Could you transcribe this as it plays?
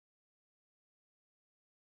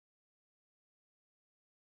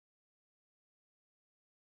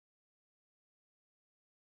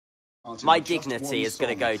My dignity is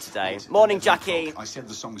going to go today. Morning, Jackie. I said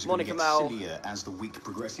the song's Morning, going to Kamal. get sillier as the week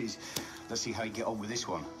progresses. Let's see how you get on with this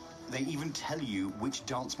one. They even tell you which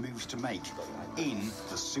dance moves to make in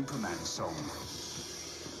the Superman song.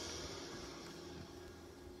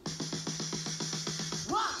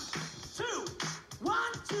 1, 2, 1,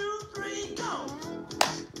 2, 3, go.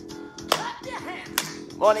 Clap your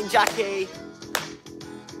hands. Morning, Jackie.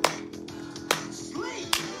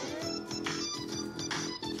 Sleep.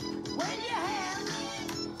 Wave your hands.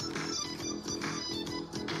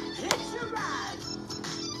 Hit your ride.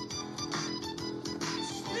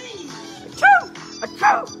 Sneeze.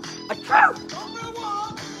 Achoo! Achoo! Go for a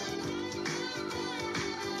walk.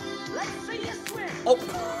 Let's see you swim. Oh.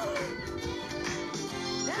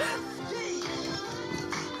 Now ski.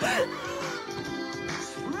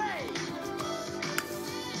 Spray.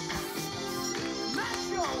 Smash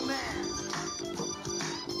your man.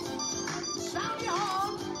 Sound your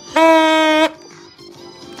horn.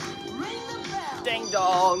 Ring the bell. Ding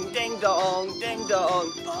dong, ding dong, ding dong.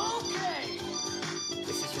 Okay.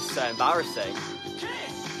 This is just so embarrassing.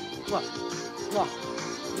 Kiss. Mwah, mwah,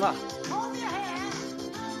 mwah. Hold your hand.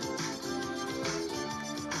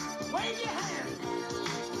 Wave your hand.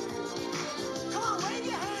 Come on, wave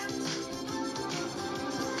your hands.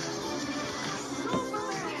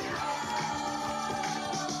 Superman.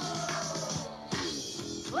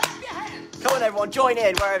 Clap your hands. Come on, everyone, join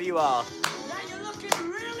in wherever you are. Now you're looking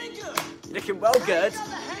really good. You're looking well good. Now you got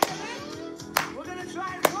the hang of it. We're gonna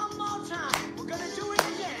try it one more time. We're gonna do it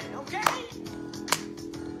again, okay?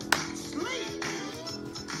 Sleep.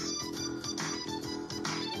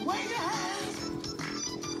 Wave your hands.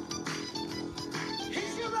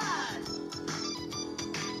 Here's your ride.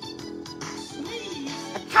 Sneeze.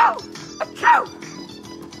 Achoo! Achoo!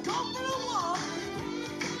 Go for a walk.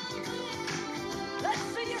 Let's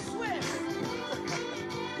see you swim.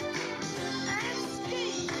 And ski.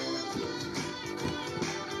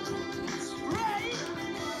 Spray.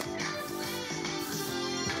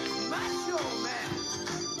 Macho man.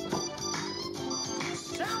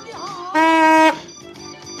 Sound your horn.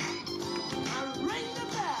 And ring the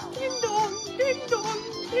bell. Ding dong, ding dong,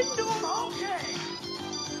 ding dong. Okay.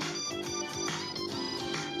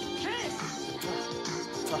 Kiss.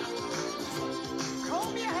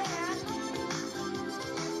 Comb your hair.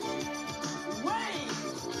 Wave.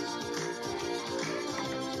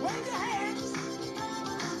 Wave your hands.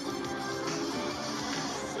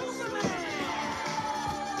 Superman.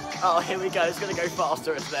 Oh, here we go. It's going to go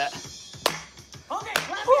faster, isn't it? Okay,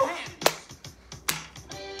 clap your hands.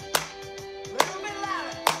 Little bit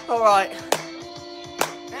louder. All right.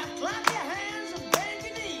 Now clap your hands and bend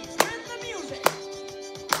your knees with the music.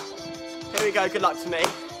 Here we go. Good luck to me.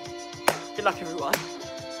 Good luck, everyone.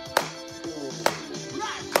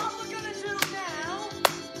 Right, what we're gonna do now,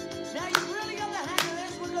 you really got the hang of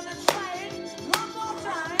this, we're gonna try it one more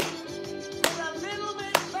time, but a little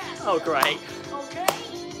bit faster. Oh, great. Okay?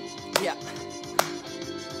 Yeah.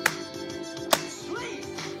 Sleep.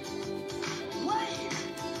 Wave.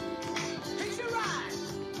 Hitch a ride.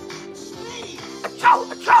 Sneeze. Achoo!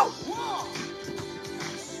 Achoo! Walk.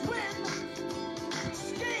 Swim.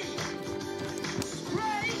 Ski.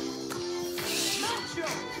 Spray. Macho.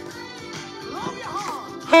 Blow your horn.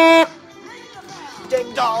 Ring the bell. Ding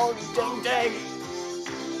dong, ding ding.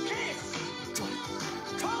 Kiss.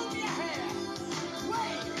 Comb your hair.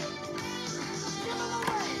 Wave. Give him a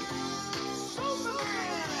wave.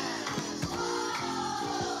 Superman.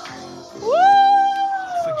 Woo!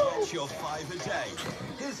 Forget your 5 a day.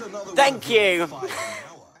 Here's another Thank one. you. 5 a day.